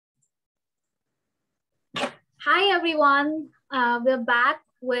Hi, everyone. We're back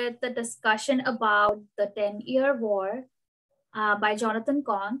with the discussion about the 10-Year War by Jonathan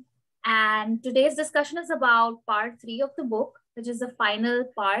Cahn. And today's discussion is about part 3 of the book, which is the final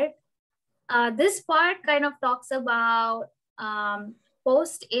part. This part kind of talks about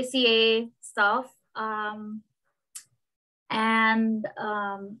post ACA stuff. And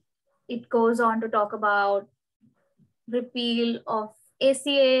it goes on to talk about repeal of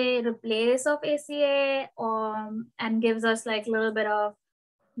ACA, replace of ACA, and gives us like a little bit of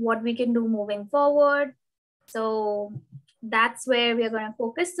what we can do moving forward. So that's where we are going to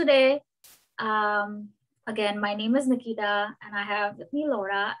focus today. Again, my name is Nikita, and I have with me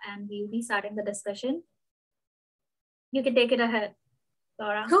Laura, and we'll be starting the discussion. You can take it ahead,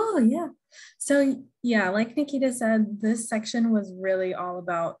 Laura. Cool, yeah. So yeah, like Nikita said, this section was really all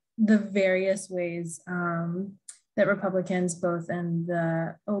about the various ways that Republicans, both in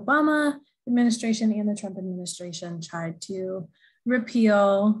the Obama administration and the Trump administration, tried to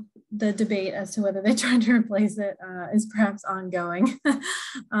repeal. The debate as to whether they tried to replace it is perhaps ongoing.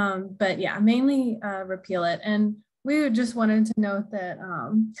 But yeah, mainly repeal it. And we just wanted to note that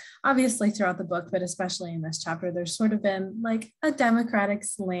obviously throughout the book, but especially in this chapter, there's sort of been like a Democratic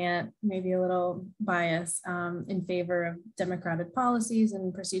slant, maybe a little bias in favor of Democratic policies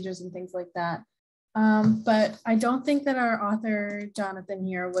and procedures and things like that. But I don't think that our author, Jonathan,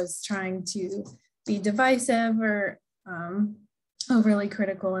 here was trying to be divisive or overly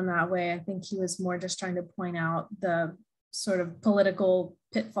critical in that way. I think he was more just trying to point out the sort of political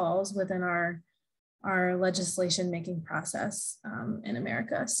pitfalls within our legislation making process in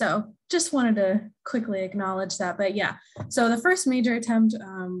America. So just wanted to quickly acknowledge that. But yeah, so the first major attempt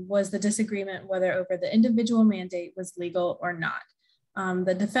was the disagreement whether over the individual mandate was legal or not.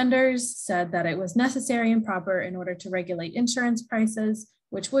 The defenders said that it was necessary and proper in order to regulate insurance prices,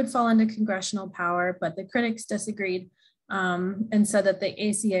 which would fall under congressional power, but the critics disagreed and said that the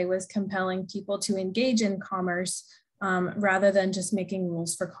ACA was compelling people to engage in commerce rather than just making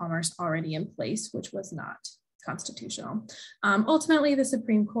rules for commerce already in place, which was not constitutional. Ultimately, the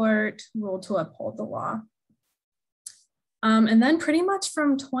Supreme Court ruled to uphold the law. And then pretty much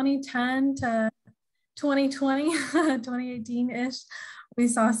from 2010 to 2020, 2018-ish, we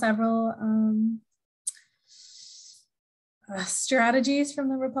saw several strategies from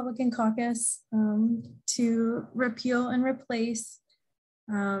the Republican caucus to repeal and replace.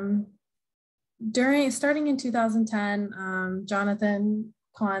 Starting in 2010, Jonathan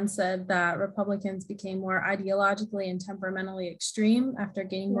Cahn said that Republicans became more ideologically and temperamentally extreme after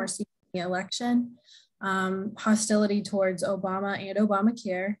gaining more seats in the election. Hostility towards Obama and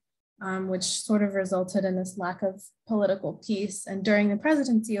Obamacare, which sort of resulted in this lack of political peace. And during the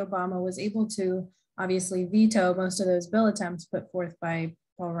presidency, Obama was able to obviously veto most of those bill attempts put forth by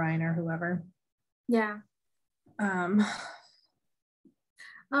Paul Ryan or whoever. Yeah.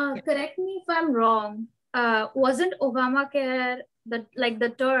 Correct me if I'm wrong. Wasn't Obamacare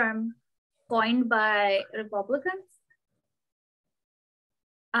the term coined by Republicans?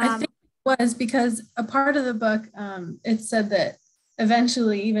 I think it was, because a part of the book, it said that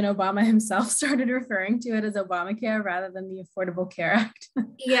eventually even Obama himself started referring to it as Obamacare rather than the Affordable Care Act.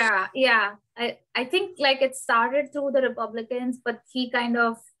 Yeah. I think like it started through the Republicans, but he kind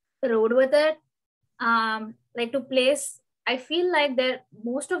of rode with it. Like to place, I feel like that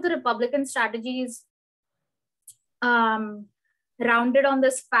most of the Republican strategies rounded on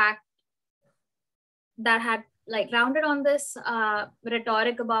this fact that had rounded on this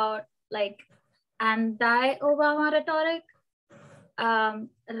rhetoric about like anti-Obama rhetoric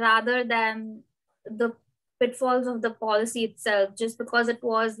rather than the pitfalls of the policy itself, just because it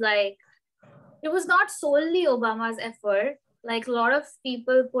was not solely Obama's effort. Like a lot of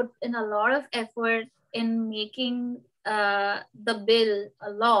people put in a lot of effort in making the bill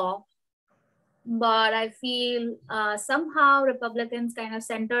a law, but I feel somehow Republicans kind of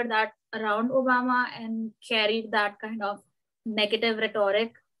centered that around Obama and carried that kind of negative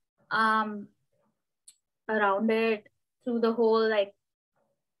rhetoric around it through the whole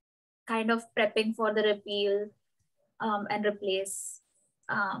kind of prepping for the repeal and replace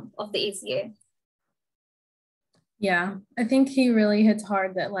of the ACA. Yeah, I think he really hits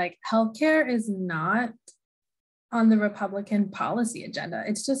hard that healthcare is not on the Republican policy agenda.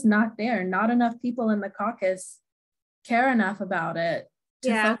 It's just not there. Not enough people in the caucus care enough about it to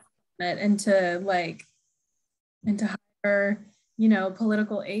focus on it and to hire,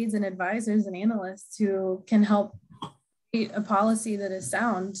 political aides and advisors and analysts who can help create a policy that is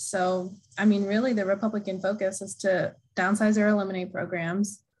sound. So, I mean, really the Republican focus is to downsize or eliminate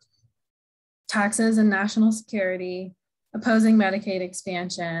programs, taxes and national security, opposing Medicaid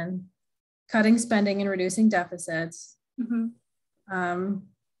expansion, cutting spending and reducing deficits, Mhm. and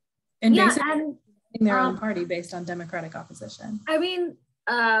Yeah, basically and their own party based on Democratic opposition. I mean,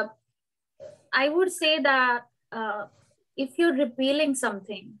 I would say that if you're repealing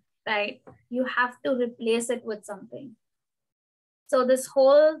something, right, you have to replace it with something. So this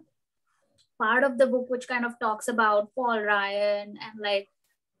whole part of the book, which kind of talks about Paul Ryan and like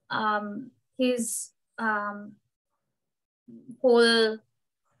his whole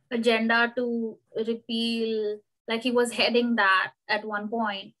agenda to repeal, like he was heading that at one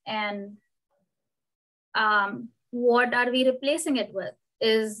point, and what are we replacing it with?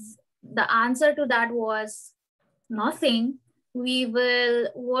 Is the answer to that was nothing. We will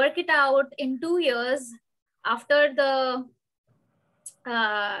work it out in 2 years after the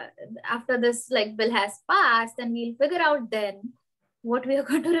after this like bill has passed, and we'll figure out then what we are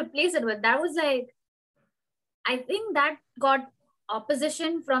going to replace it with. That was like, I think that got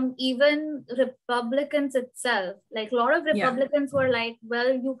opposition from even Republicans itself. Like a lot of Republicans were like,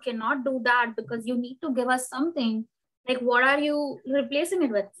 well, you cannot do that because you need to give us something. Like, what are you replacing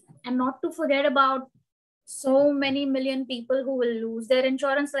it with? And not to forget about so many million people who will lose their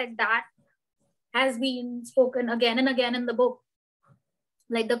insurance. Like that has been spoken again and again in the book.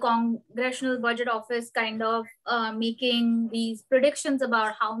 Like the Congressional Budget Office kind of making these predictions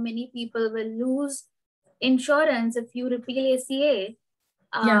about how many people will lose insurance if you repeal ACA.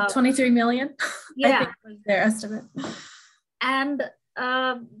 23 million. Yeah, I think was their estimate. And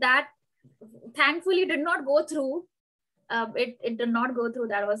that thankfully did not go through. It did not go through.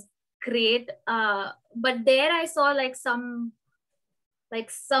 That was great. But there I saw like some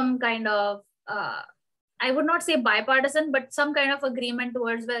kind of I would not say bipartisan, but some kind of agreement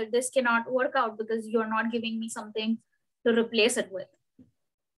towards, well, this cannot work out because you're not giving me something to replace it with.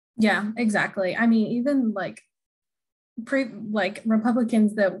 Yeah, exactly. I mean, even like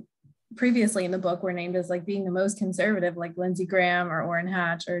Republicans that previously in the book were named as like being the most conservative, like Lindsey Graham or Orrin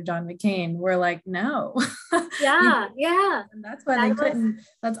Hatch or John McCain, were like, no. Yeah. And that's why they couldn't,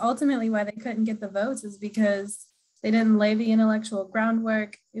 that's ultimately why they couldn't get the votes, is because they didn't lay the intellectual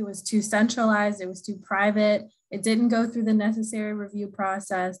groundwork. It was too centralized. It was too private. It didn't go through the necessary review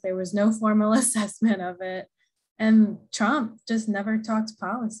process. There was no formal assessment of it. And Trump just never talked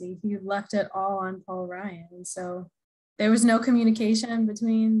policy. He left it all on Paul Ryan. So there was no communication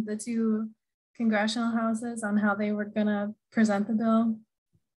between the two congressional houses on how they were going to present the bill.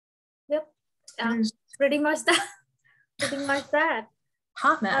 Yep. Pretty much that. Pretty much that.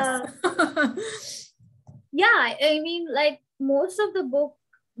 Hot mess. Yeah, I mean, like most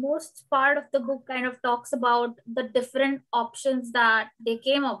part of the book kind of talks about the different options that they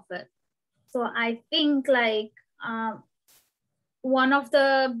came up with. So I think like one of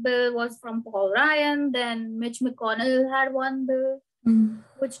the bill was from Paul Ryan, then Mitch McConnell had one bill,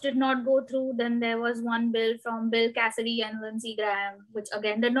 which did not go through. Then there was one bill from Bill Cassidy and Lindsey Graham, which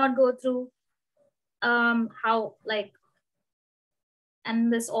again did not go through.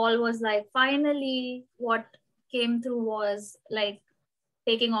 And this all was like, finally what came through was like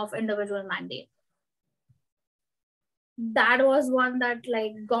taking off individual mandate. That was one that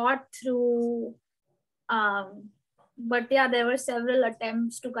like got through. But yeah, there were several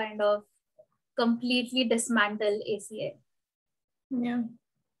attempts to kind of completely dismantle ACA. Yeah.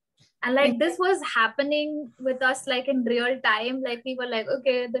 And like this was happening with us like in real time. Like we were like,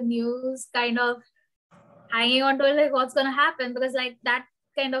 okay, the news kind of hanging on to it, like what's gonna happen, because like that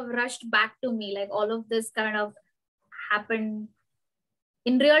kind of rushed back to me. Like all of this kind of happened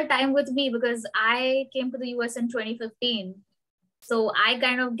in real time with me because I came to the US in 2015. So I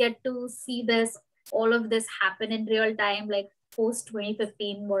kind of get to see all of this happen in real time, like post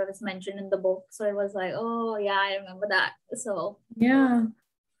 2015, what was mentioned in the book. So it was like, oh yeah, I remember that. So yeah,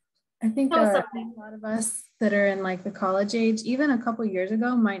 I think a lot of us that are in like the college age, even a couple years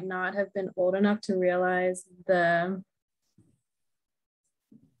ago, might not have been old enough to realize the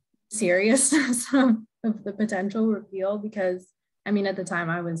seriousness of the potential repeal. Because I mean, at the time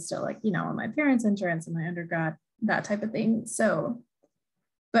I was still like, on my parents' insurance and my undergrad, that type of thing. So,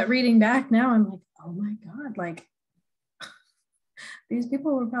 but reading back now, I'm like, oh my God, like these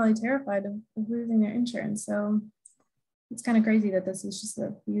people were probably terrified of losing their insurance. So it's kind of crazy that this is just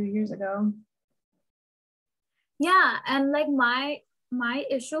a few years ago. Yeah, and like my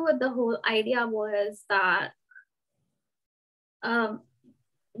issue with the whole idea was that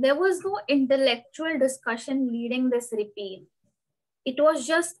there was no intellectual discussion leading this repeal. It was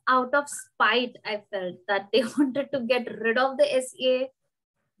just out of spite, I felt, that they wanted to get rid of the SEA.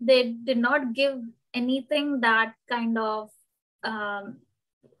 They did not give anything that kind of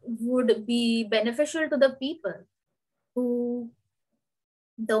would be beneficial to the people who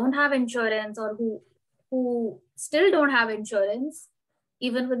don't have insurance or who still don't have insurance,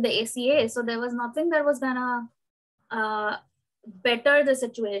 even with the ACA. So there was nothing that was gonna better the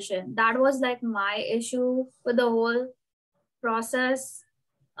situation. That was like my issue with the whole process.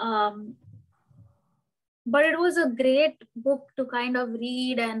 But it was a great book to kind of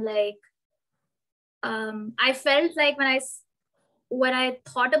read, and like I felt like when I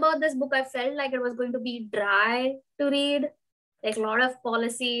thought about this book, I felt like it was going to be dry to read, like a lot of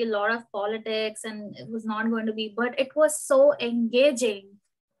policy, a lot of politics, and it was not going to be, but it was so engaging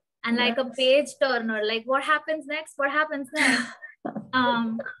and like a page turner, like what happens next, what happens next.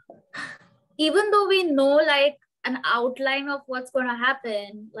 Even though we know like an outline of what's going to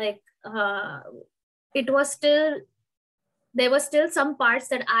happen, like it was still, there were still some parts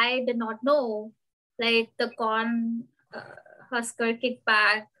that I did not know, like the corn husker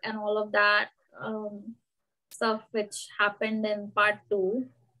kickback and all of that stuff which happened in part 2.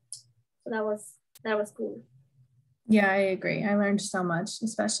 So that was cool. Yeah, I agree. I learned so much,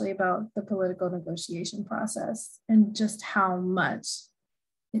 especially about the political negotiation process and just how much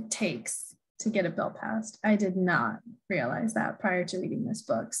it takes to get a bill passed. I did not realize that prior to reading this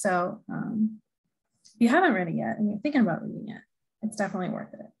book. So if you haven't read it yet and you're thinking about reading it, it's definitely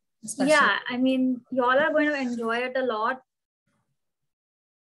worth it. Yeah, I mean, y'all are going to enjoy it a lot.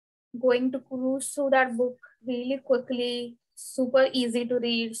 Going to cruise through that book really quickly, super easy to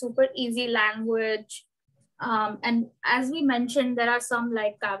read, super easy language. And as we mentioned, there are some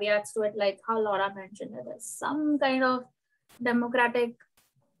like caveats to it, like how Laura mentioned, that there's some kind of democratic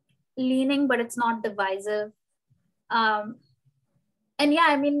leaning, but it's not divisive. And yeah,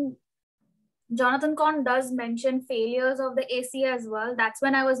 I mean, Jonathan Kahn does mention failures of the ACA as well. That's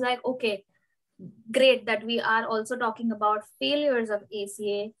when I was like, okay, great that we are also talking about failures of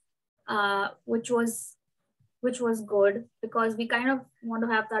ACA, which was good, because we kind of want to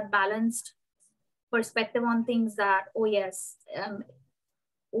have that balanced perspective on things, that, oh yes,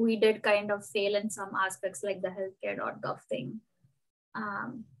 we did kind of fail in some aspects like the healthcare.gov thing.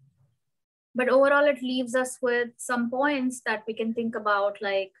 But overall, it leaves us with some points that we can think about,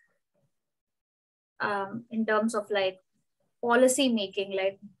 like in terms of like policy making,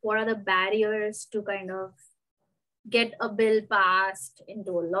 like what are the barriers to kind of get a bill passed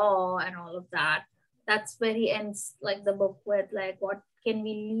into a law and all of that. That's where he ends like the book with, like, what can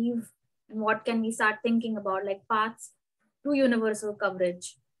we leave and what can we start thinking about, like paths to universal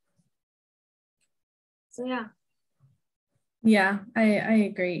coverage. So yeah. Yeah, I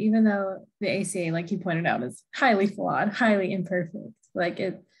agree. Even though the ACA, like you pointed out, is highly flawed, highly imperfect, like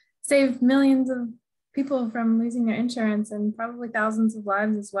it saved millions of people from losing their insurance and probably thousands of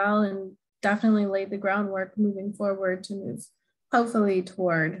lives as well, and definitely laid the groundwork moving forward to move hopefully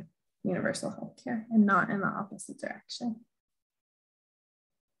toward universal healthcare and not in the opposite direction.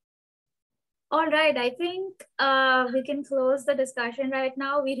 All right, I think we can close the discussion right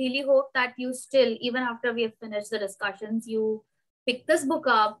now. We really hope that you still, even after we have finished the discussions, you pick this book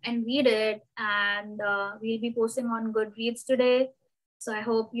up and read it. And we'll be posting on Goodreads today. So I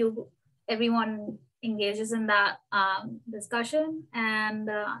hope everyone engages in that discussion. And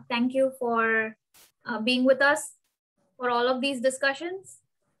thank you for being with us for all of these discussions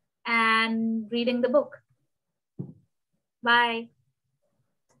and reading the book. Bye.